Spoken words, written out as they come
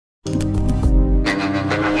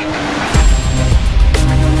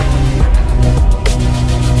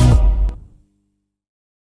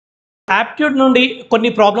Aptitude నుండి కొన్ని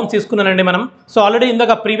problems తీసుకున్నానండి మనం. సో ఆల్రెడీ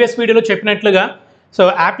ఇందాక ప్రీవియస్ వీడియోలో చెప్పినట్లుగా సో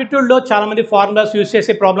యాప్టిట్యూడ్లో చాలామంది ఫార్ములాస్ యూస్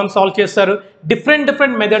చేసి ప్రాబ్లమ్ సాల్వ్ చేస్తారు, డిఫరెంట్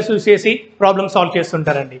మెథడ్స్ యూస్ చేసి ప్రాబ్లమ్ సాల్వ్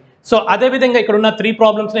చేస్తుంటారండి. సో అదేవిధంగా ఇక్కడ ఉన్న 3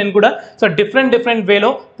 ప్రాబ్లమ్స్ నేను కూడా సో డిఫరెంట్ వేలో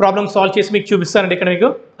ప్రాబ్లమ్ సాల్వ్ చేసి మీకు చూపిస్తానండి ఇక్కడ మీకు.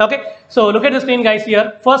 Okay, so look at the screen guys here.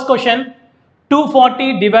 First question 240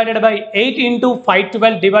 divided by 8 into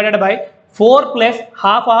 512 divided by 4 plus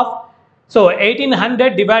half of, so 1800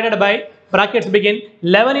 divided by brackets begin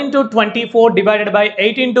 11 into 24 divided by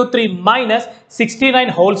 8 into 3 minus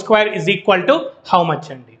 69 whole square is equal to how much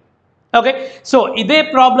అండి. Okay, so ఇదే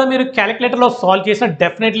problem మీరు క్యాలిక్యులేటర్లో solve చేసిన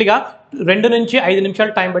డెఫినెట్లీగా 2 నుంచి 5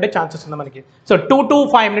 నిమిషాలు time పట్టే chances ఉంది మనకి. So 2 to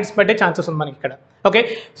 5 minutes పట్టే ఛాన్సెస్ ఉంది మనకి ఇక్కడ. ఓకే,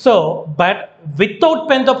 సో బట్ వితౌట్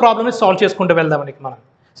పెన్తో ప్రాబ్లమ్ని సాల్వ్ చేసుకుంటూ వెళ్దాం మనకి మనం.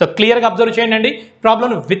 సో క్లియర్గా అబ్జర్వ్ చేయండి,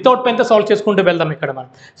 ప్రాబ్లమ్ వితౌట్ పెన్తో సాల్వ్ చేసుకుంటూ వెళ్దాం ఇక్కడ మనం.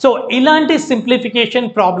 సో ఇలాంటి సింప్లిఫికేషన్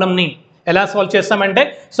ప్రాబ్లమ్ని ఎలా సాల్వ్ చేస్తామంటే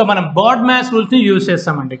సో మనం బర్డ్ మ్యాథ్స్ రూల్స్ని యూజ్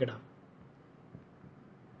చేస్తామండి ఇక్కడ.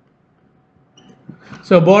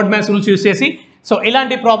 So bird maths rules use చేసి సో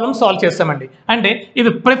ఇలాంటి ప్రాబ్లమ్ సాల్వ్ చేస్తామండి. అంటే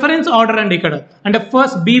ఇవి ప్రిఫరెన్స్ ఆర్డర్ అండి ఇక్కడ. అంటే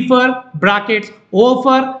first B for brackets, oh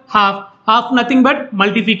for half nothing but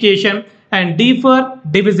multiplication, and D for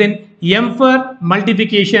division, M for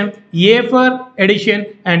multiplication, A for addition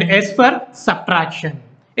and S for subtraction.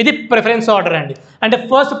 ఇది preference order అండి. అంటే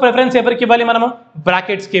ఫస్ట్ ప్రిఫరెన్స్ ఎవరికి ఇవ్వాలి, మనము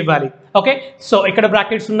బ్రాకెట్స్కి ఇవ్వాలి. ఓకే, సో ఇక్కడ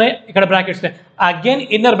బ్రాకెట్స్ ఉన్నాయి, ఇక్కడ బ్రాకెట్స్ ఉన్నాయి, అగైన్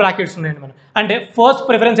ఇన్నర్ బ్రాకెట్స్ ఉన్నాయండి మనం. అంటే ఫస్ట్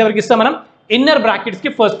ప్రిఫరెన్స్ ఎవరికి ఇస్తాం, మనం ఇన్నర్ బ్రాకెట్స్కి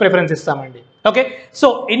ఫస్ట్ ప్రిఫరెన్స్ ఇస్తామండి. ఓకే, సో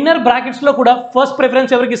ఇన్నర్ బ్రాకెట్స్లో కూడా ఫస్ట్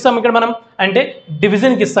ప్రిఫరెన్స్ ఎవరికి ఇస్తాం ఇక్కడ మనం అంటే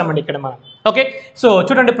డివిజన్కి ఇస్తామండి ఇక్కడ మనం. ఓకే, సో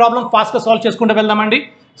చూడండి ప్రాబ్లం ఫాస్ట్గా సాల్వ్ చేసుకుంటూ వెళ్దామండి.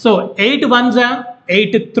 సో 8 1s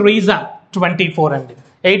 8 3s 24 అండి.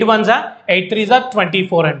 8 1s 8 3s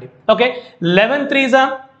 24 అండి. Okay, 11 3s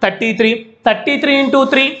 33, 33 into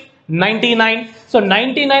 3 99. So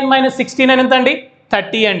 99 minus 69 ఎంత అండి,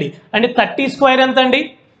 30 అండి. అంటే 30 స్క్వేర్ ఎంత అండి,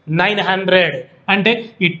 900. అంటే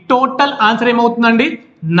ఈ టోటల్ ఆన్సర్ ఏమవుతుందండి,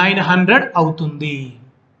 900 అవుతుంది.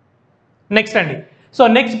 నెక్స్ట్ అండి, సో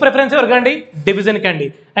నెక్స్ట్ ప్రిఫరెన్స్ ఎవరికండి, డివిజన్కి అండి.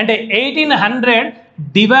 అంటే 1800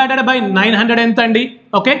 డివైడెడ్ బై 900 ఎంత అండి,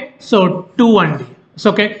 ఓకే సో 2 అండి. సో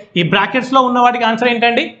ఓకే, ఈ బ్రాకెట్స్లో ఉన్న వాటికి ఆన్సర్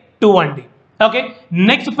ఏంటండి, 2 అండి. ఓకే,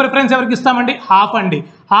 నెక్స్ట్ ప్రిఫరెన్స్ ఎవరికి ఇస్తామండి, హాఫ్ అండి.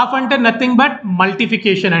 హాఫ్ అంటే నథింగ్ బట్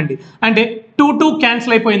మల్టిఫికేషన్ అండి. అంటే 2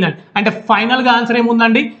 క్యాన్సిల్ అయిపోయిందండి. అంటే ఫైనల్గా ఆన్సర్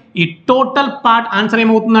ఏముందండి, ఈ టోటల్ పార్ట్ ఆన్సర్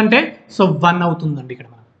ఏమవుతుందంటే సో 1 అవుతుందండి ఇక్కడ.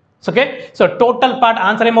 Okay, so total part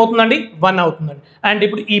answer ఏమవుతుందండి, 1 అవుతుందండి. అండ్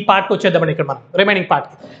ఇప్పుడు ఈ పార్ట్కి వచ్చేద్దామండి ఇక్కడ మనం రిమైనింగ్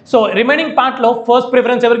పార్ట్కి. సో రిమైనింగ్ పార్ట్లో ఫస్ట్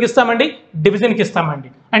ప్రిఫరెన్స్ ఎవరికి ఇస్తామండి, డివిజన్కి ఇస్తామండి.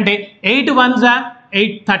 అంటే 8 1s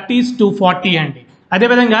 8 30s 240 అండి.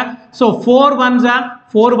 అదేవిధంగా సో 4 1s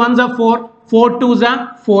 4 4 2s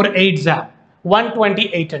 4 8s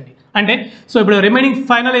 128 అండి. అంటే సో ఇప్పుడు రిమైనింగ్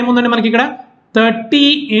ఫైనల్ ఏముందండి మనకి ఇక్కడ 30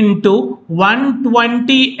 into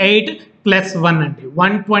 128 plus 1 అండి.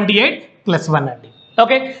 128 plus 1 అండి.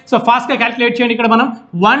 ఓకే, సో ఫాస్ట్గా క్యాలిక్యులేట్ చేయండి ఇక్కడ మనం.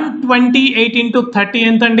 128 into 30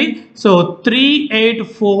 ఎంత అండి, సో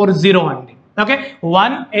 3840 అండి. ఓకే,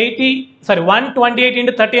 128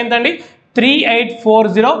 into 30 ఎంత అండి,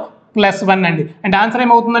 3840 plus 1 అండి. అంటే ఆన్సర్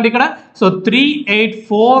ఏమవుతుందండి ఇక్కడ, సో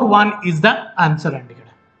 3841 ఇస్ ద ఆన్సర్ అండి ఇక్కడ.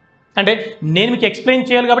 అంటే నేను మీకు ఎక్స్ప్లెయిన్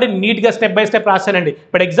చేయాలి కాబట్టి నీట్గా step by step రాశానండి.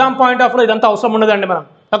 But exam point ఆఫ్లో ఇదంతా అవసరం ఉండదండి మనం.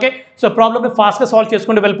 ఓకే, సో ప్రాబ్లమ్ని ఫాస్ట్గా సాల్వ్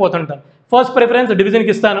చేసుకుంటూ వెళ్ళిపోతుంటాను. ఫస్ట్ ప్రిఫరెన్స్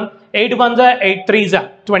డివిజన్కి ఇస్తాను. 8 1s 8 3s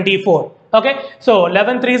 24. Okay, so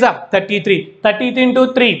 11 3s 33, 33 into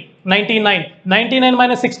 3 99, 99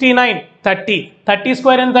 minus 69 30, 30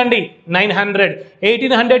 square ఎంత అండి, 900.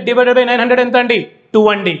 1800 డివైడెడ్ బై 900 ఎంత అండి, 2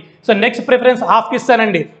 అండి. సో నెక్స్ట్ ప్రిఫరెన్స్ హాఫ్కి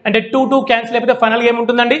ఇస్తానండి. అంటే 2 క్యాన్సిల్ అయిపోతే ఫైనల్గా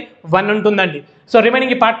ఏముంటుందండి, 1 ఉంటుందండి. సో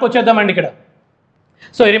రిమైనింగ్ ఈ పార్ట్కి వచ్చేద్దామండి ఇక్కడ.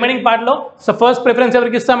 సో రిమైనింగ్ పార్ట్లో సో ఫస్ట్ ప్రిఫరెన్స్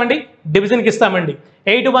ఎవరికి ఇస్తామండి, డివిజన్కి ఇస్తామండి.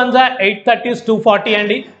 8 1s 8 30s 240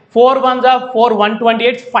 అండి. 4 1s 4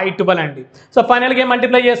 128 512 అండి. సో ఫైనల్గా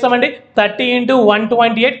మల్టిప్లై చేస్తామండి. 30 into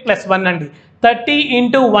 128 plus 1 అండి. 30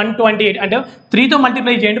 into 128 అంటే 3తో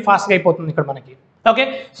మల్టిప్లై చేయండి, ఫాస్ట్గా అయిపోతుంది ఇక్కడ మనకి. ఓకే,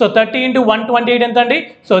 సో 30 into 128 ఎంత అండి,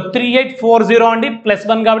 సో 3840 అండి. ప్లస్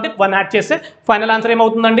 1 కాబట్టి 1 యాడ్ చేస్తే ఫైనల్ ఆన్సర్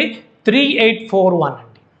ఏమవుతుందండి, 3841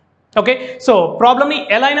 అండి. ఓకే, సో ప్రాబ్లమ్ని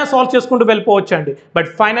ఎలా అయినా సాల్వ్ చేసుకుంటూ వెళ్ళిపోవచ్చు అండి. But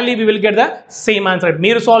finally we will get the same answer.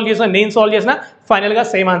 మీరు సాల్వ్ చేసినా నేను సాల్వ్ చేసినా ఫైనల్గా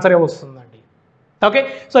సేమ్ ఆన్సరే వస్తుందండి. Okay,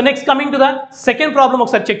 so next coming to the second problem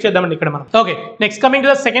ఒకసారి చెక్ చేద్దామండి ఇక్కడ మనం. Okay, next coming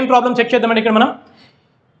to the second problem check చేద్దామండి ఇక్కడ మనం.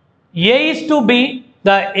 A is to B,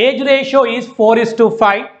 the age ratio is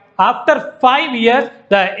 4:5. After 5 years,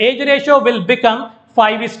 the age ratio will become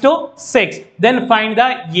 5:6. Then find the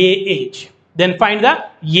A age. Then find the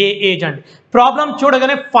A age అండి. Problem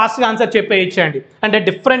చూడగానే ఫాస్ట్గా answer చెప్పేయచ్చండి. అంటే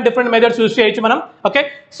different methods use చేయొచ్చు మనం. Okay,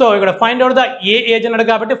 so ఇక్కడ find out the A age అన్నాడు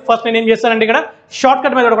కాబట్టి first నేను ఏం చేస్తానండి, ఇక్కడ షార్ట్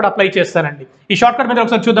కట్ మెథడ్ కూడా అప్లై చేస్తానండి. ఈ షార్ట్ కట్ మెథడ్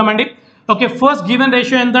ఒకసారి చూద్దామండి. ఓకే, ఫస్ట్ గివెన్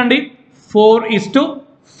రేషియో ఎంత అండి,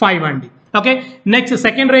 4:5 అండి. ఓకే, నెక్స్ట్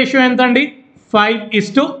సెకండ్ రేషియో ఎంత అండి?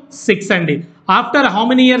 5:6 అండి. ఆఫ్టర్ హౌ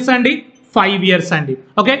మెనీ ఇయర్స్ అండి? 5 ఇయర్స్ అండి.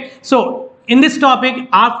 Okay, so in this topic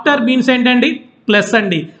after means ఏంటండి? ప్లస్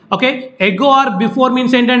అండి. Okay, ago are before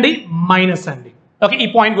means ఏంటండి? మైనస్ అండి. ఓకే, ఈ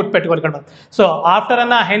పాయింట్ గుర్తుపెట్టుకోవాలి ఇక్కడ. సో ఆఫ్టర్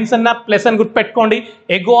అన్న, హెన్స్ అన్న, ప్లస్ అని గుర్తుపెట్టుకోండి.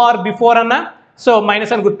 ఎగో ఆర్ బిఫోర్ అన్న, సో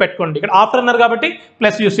మైనస్ అని గుర్తుపెట్టుకోండి. ఇక్కడ ఆఫ్టర్ అన్నారు కాబట్టి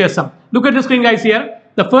ప్లస్ యూస్ చేస్తాం. Look at the screen guys here.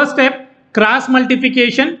 The first step cross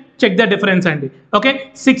multiplication, check the difference అండి. Okay,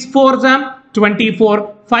 6 4s 24,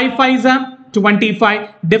 5 5s 25.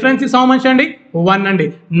 Difference is how much అండి? 1 అండి,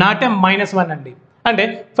 నాట్ ఏ -1 అండి. అంటే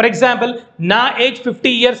ఫర్ ఎగ్జాంపుల్ నా ఏజ్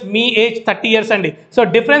 50 ఇయర్స్, మీ ఏజ్ 30 ఇయర్స్ అండి. So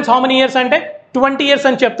difference how many years అంటే 20 years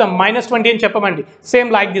అని చెప్తాం, -20 అని చెప్పమండి. సేమ్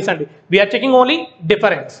లైక్ దిస్ అండి, we are checking only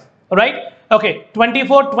difference, right? Okay,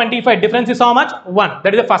 24 25, difference is how much? 1.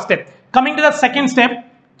 That is the first step. Coming to the second step,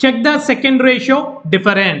 check the second ratio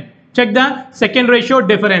difference. Check the second ratio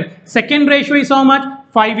difference. Second ratio is how much?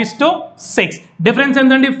 5:6. Difference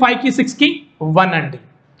entandi? 5 ki 6 ki 1 andi.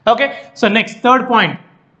 Okay, so next third point.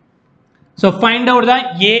 So find out the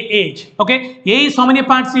A age. Okay, A is how many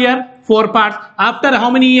parts here? 4 parts. After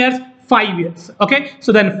how many years? 5 years. Okay, so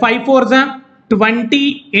then 5 4s 20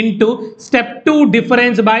 into step 2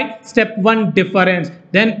 difference by step 1 difference,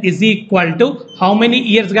 then is equal to how many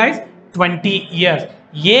years guys? 20 years.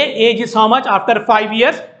 A age is how much after 5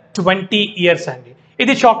 years? 20 years అండి.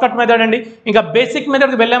 ఇది short cut method అండి. ఇంకా basic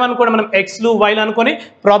మెథడ్కి వెళ్ళామనుకోండి, మనం ఎక్స్లు వైలు అనుకొని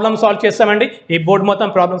problem solve చేస్తామండి. ఈ board మొత్తం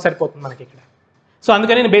ప్రాబ్లం సరిపోతుంది మనకి ఇక్కడ. సో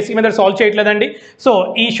అందుకని నేను బేసిక్ మెథడ్ సాల్వ్ చేయట్లేదండి. సో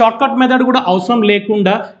ఈ షార్ట్ కట్ మెథడ్ కూడా అవసరం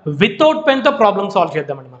లేకుండా వితౌట్ పెన్తో ప్రాబ్లమ్ సాల్వ్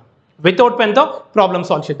చేద్దామండి. మనం వితౌట్ పెన్తో ప్రాబ్లమ్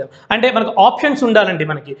సాల్వ్ చేద్దాం. అంటే మనకు ఆప్షన్స్ ఉండాలండి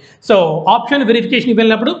మనకి. సో ఆప్షన్ వెరిఫికేషన్కి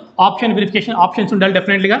వెళ్ళినప్పుడు ఆప్షన్ వెరిఫికేషన్ ఆప్షన్స్ ఉండాలి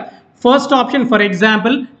డెఫినెట్లీగా. First option for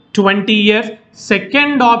example 20 years,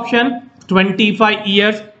 second option 25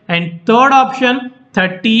 years, and third option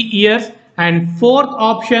 30 years, and fourth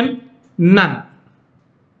option none.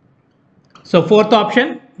 So fourth option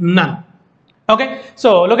none. Okay, so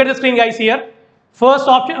look at the screen guys here. First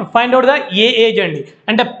option, find out the A age andi.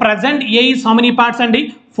 And the present A is how many parts andi?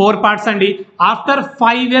 4 parts andi. After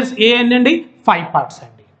 5 years A andi 5 parts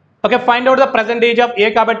andi. Okay, find out the present age of A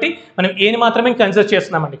kabatti manam A ni maatrame consider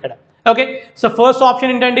chestunnamandi ikkada. Okay, so first option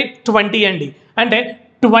ఏంటండి? 20 అండి. అంటే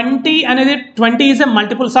 20 అనేది 20 is a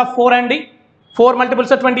multiples of 4 అండి. 4 multiples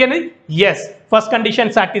of 20 అనేది yes, first condition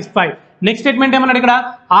satisfied. Next statement ఏమన్నాడు ఇక్కడ?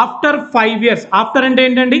 After 5 years. After అంటే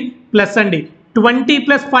ఏంటండి? ప్లస్ అండి. 20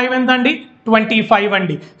 + 5 ఎంత అండి? 25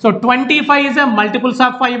 అండి. So 25 is a multiples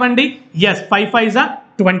of 5 అండి. Yes, 5 5 is a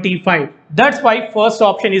 25. That's why first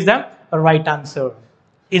option is the right answer.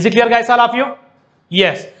 Is it clear guys, all of you?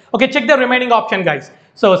 Yes. Okay, check the remaining option guys.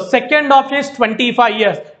 So second option is 25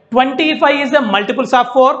 years. 25 is a multiples of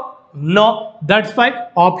 4? No, that's why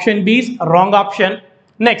option B is wrong option.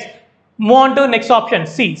 Next, move on to next option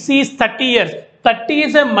C. C is 30 years. 30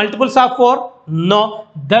 is a multiples of 4? No,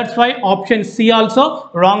 that's why option C also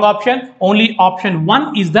wrong option. Only option 1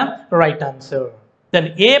 is the right answer. Then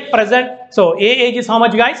A present, so A age is how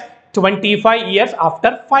much guys? 25 years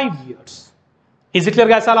after 5 years. Is it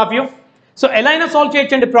clear guys, all of you? So ఎలా అయినా solve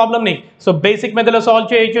చేయొచ్చండి ప్రాబ్లమ్ని. So basic మెథడ్లో solve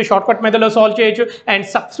చేయొచ్చు, short cut మెథడ్లో solve చేయొచ్చు, and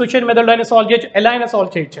substitution మెథడ్లో అయినా సాల్వ్ చేయొచ్చు, ఎలా అయినా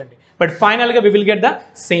సాల్వ్ చేయొచ్చండి. బట్ ఫైనల్గా we will get the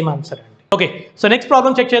same answer అండి. Okay, so next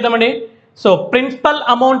problem check చేద్దామండి. So principal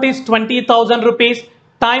amount is 20,000 rupees,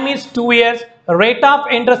 time is 2 years, rate of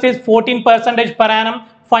interest is 14% per annum,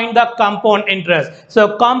 find the compound interest. So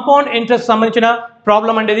compound interest సంబంధించిన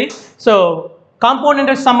problem అండి ఇది. So compound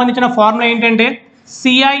interest సంబంధించిన formula ఏంటంటే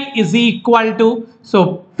CI is equal to, so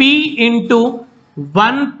P into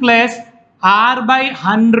 1 plus R by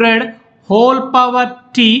 100 whole power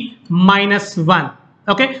T minus 1.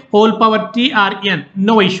 Okay, whole power T or N,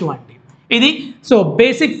 no issue అండి ఇది. So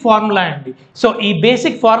basic formula అండి. So ఈ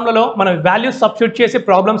basic ఫార్ములాలో మనం values substitute చేసి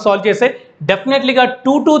problem solve చేస్తే డెఫినెట్లీగా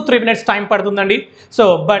 2 to 3 minutes time పడుతుందండి. So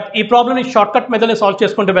but ఈ ప్రాబ్లమ్ని షార్ట్ కట్ మెథడ్లో సాల్వ్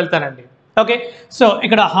చేసుకుంటూ వెళ్తానండి. ఓకే, సో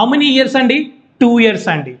ఇక్కడ హౌ మెనీ ఇయర్స్ అండి? 2 years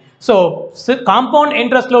అండి. సో కాంపౌండ్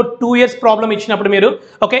ఇంట్రెస్ట్లో 2 years ప్రాబ్లం ఇచ్చినప్పుడు మీరు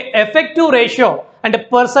ఓకే ఎఫెక్టివ్ రేషియో అంటే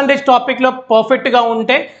పర్సంటేజ్ టాపిక్లో పర్ఫెక్ట్గా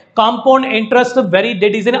ఉంటే compound interest very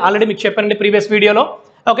dead is అని ఆల్రెడీ మీకు చెప్పానండి ప్రీవియస్ వీడియోలో.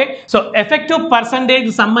 ఓకే, సో ఎఫెక్టివ్ పర్సంటేజ్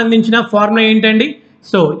సంబంధించిన ఫార్ములా ఏంటండి?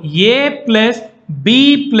 So A plus B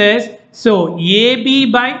plus so AB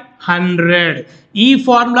by 100. ఈ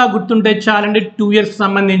ఫార్ములా గుర్తుంటే చాలండి 2 years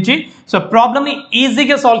సంబంధించి. సో ప్రాబ్లమ్ని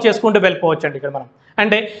ఈజీగా సాల్వ్ చేసుకుంటూ వెళ్ళిపోవచ్చు అండి ఇక్కడ మనం.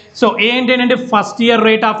 అంటే సో ఏ ఏంటంటే first year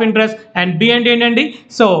rate of interest and B అంటే ఏంటండి?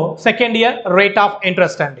 So second year rate of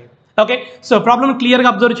interest అండి. ఓకే, సో ప్రాబ్లమ్ క్లియర్గా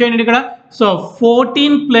అబ్జర్వ్ చేయండి ఇక్కడ. So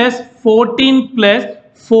 14 + 14 +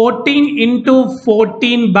 14 into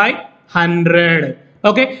 14 by 100.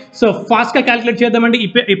 Okay, so ఫాస్ట్గా క్యాలిక్యులేట్ చేద్దామండి.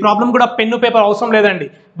 ఈ ప్రాబ్లం కూడా పెన్ను పేపర్ అవసరం లేదండి,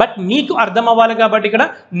 బట్ మీకు అర్థం అవ్వాలి కాబట్టి ఇక్కడ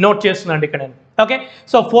నోట్ చేస్తున్నాండి ఇక్కడ నేను. ఓకే,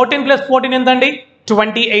 సో 14 + 14 ఎంత అండి?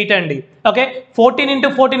 28 అండి. ఓకే, 14 ×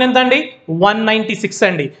 14 ఎంత అండి? 196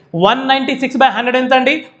 అండి. 196/100 ఎంత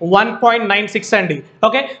అండి? 1.96 అండి.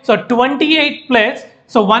 ఓకే, సో 28 ప్లస్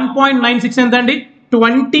 1.96 ఎంత అండి?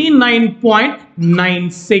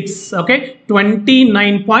 29.96. ఓకే,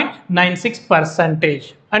 29.96%.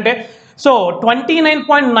 అంటే సో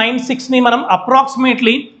 29.96ని మనం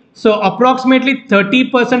అప్రాక్సిమేట్లీ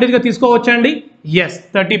 30%గా తీసుకోవచ్చండి. ఎస్,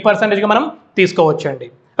 30%గా మనం తీసుకోవచ్చండి.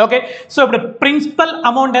 ఓకే, సో ఇప్పుడు ప్రిన్సిపల్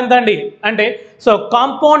అమౌంట్ ఎంత అండి అంటే so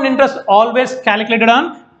compound interest always calculated on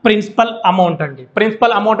principal amount అండి.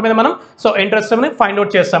 ప్రిన్సిపల్ అమౌంట్ మీద మనం సో ఇంట్రెస్ట్ ఫైండ్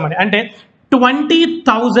అవుట్ చేస్తామండి. అంటే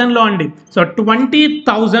 20,000లో అండి, సో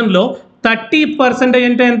 20,000లో 30%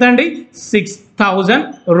 అంటే ఎంత అండి? 6,000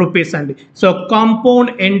 రూపీస్ అండి. సో కాంపౌండ్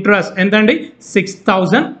ఇంట్రెస్ట్ ఎంత అండి?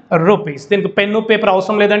 6,000 రూపీస్. దీనికి పెన్ను పేపర్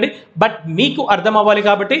అవసరం లేదండి, బట్ మీకు అర్థం అవ్వాలి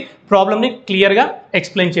కాబట్టి ప్రాబ్లమ్ని క్లియర్గా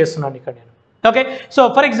ఎక్స్ప్లెయిన్ చేస్తున్నాను ఇక్కడ నేను. Okay, so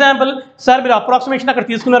for example sir మీరు అప్రాక్సిమేషన్ అక్కడ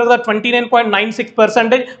తీసుకున్నారు కదా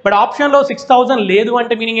 29.96%, బట్ ఆప్షన్లో 6,000 లేదు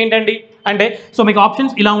అంటే మీనింగ్ ఏంటండి అంటే సో మీకు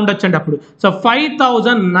ఆప్షన్స్ ఇలా ఉండొచ్చండి అప్పుడు. సో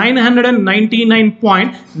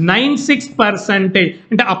 5,999.96%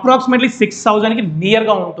 అంటే అప్రాక్సిమేట్లీ 6,000కి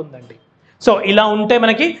నియర్గా ఉంటుందండి. సో ఇలా ఉంటే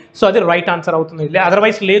మనకి సో అది రైట్ ఆన్సర్ అవుతుంది.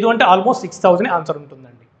 అదర్వైజ్ లేదు అంటే ఆల్మోస్ట్ 6,000 ఆన్సర్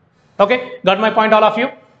ఉంటుందండి. Okay, got my point all of you?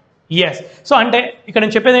 Yes. So అంటే ఇక్కడ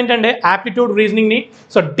నేను చెప్పేది ఏంటంటే యాప్టిట్యూడ్ రీజనింగ్ని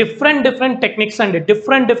సో డిఫరెంట్ టెక్నిక్స్ అండి,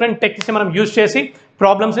 డిఫరెంట్ టెక్నిక్స్ మనం యూజ్ చేసి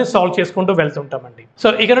ప్రాబ్లమ్స్ని సాల్వ్ చేసుకుంటూ వెళ్తుంటామండి. సో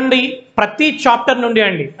ఇక్కడ నుండి ప్రతి చాప్టర్ నుండి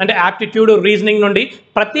అండి అంటే యాప్టిట్యూడ్ రీజనింగ్ నుండి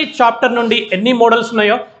ప్రతి చాప్టర్ నుండి ఎన్ని మోడల్స్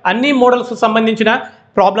ఉన్నాయో అన్ని మోడల్స్ సంబంధించిన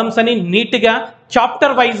ప్రాబ్లమ్స్ అని నీట్గా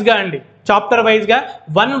చాప్టర్ వైజ్గా అండి, చాప్టర్ వైజ్గా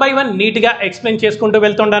 1 by 1 నీట్గా ఎక్స్ప్లెయిన్ చేసుకుంటూ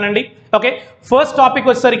వెళ్తుంటానండి. ఓకే, ఫస్ట్ టాపిక్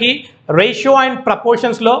వచ్చేసరికి ratio and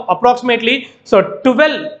ప్రపోర్షన్స్లో approximately so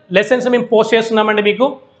 12 lessons మేము పోస్ట్ చేస్తున్నామండి మీకు.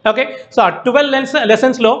 ఓకే, సో ఆ 12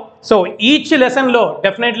 లెసన్స్లో సో ఈచ్ లెసన్లో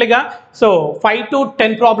డెఫినెట్లీగా సో 5 to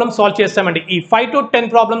 10 ప్రాబ్లమ్స్ సాల్వ్ చేస్తామండి. ఈ 5 to 10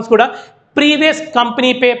 ప్రాబ్లమ్స్ కూడా previous company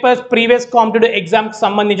papers, previous competitive ఎగ్జామ్కి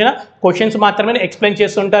సంబంధించిన క్వశ్చన్స్ మాత్రమే ఎక్స్ప్లెయిన్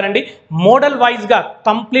చేస్తుంటారండి. మోడల్ వైజ్గా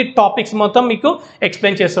కంప్లీట్ టాపిక్స్ మొత్తం మీకు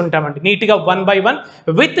ఎక్స్ప్లెయిన్ చేస్తుంటామండి. నీట్గా 1 by 1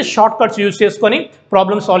 with short cuts use చేసుకొని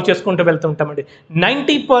ప్రాబ్లమ్ సాల్వ్ చేసుకుంటూ వెళ్తుంటామండి.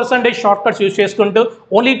 90% షార్ట్ కట్స్ యూజ్ చేసుకుంటూ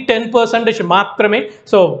ఓన్లీ 10% మాత్రమే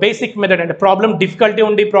సో బేసిక్ మెథడ్ అండి. ప్రాబ్లమ్ డిఫికల్టీ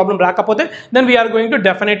ఉండి ప్రాబ్లమ్ రాకపోతే then we are going to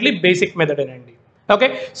definitely basic method అండి. ఓకే,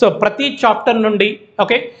 సో ప్రతి చాప్టర్ నుండి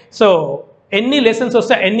ఓకే సో ఎన్ని లెసన్స్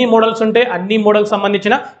వస్తే ఎన్ని మోడల్స్ ఉంటే అన్ని మోడల్స్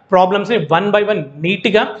సంబంధించిన ప్రాబ్లమ్స్ని 1 by 1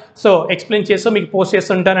 నీట్గా సో ఎక్స్ప్లెయిన్ చేస్తూ మీకు పోస్ట్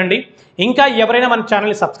చేస్తుంటానండి. ఇంకా ఎవరైనా మన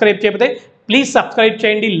ఛానల్ని సబ్స్క్రైబ్ చేయకపోతే ప్లీజ్ సబ్స్క్రైబ్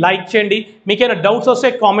చేయండి, లైక్ చేయండి. మీకేమైనా డౌట్స్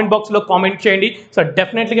వస్తే కామెంట్ బాక్స్లో కామెంట్ చేయండి. సో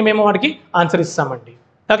డెఫినెట్లీగా మేము వాటికి ఆన్సర్ ఇస్తామండి.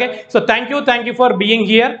 Okay, so thank you for being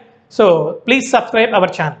here. So please subscribe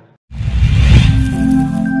our channel.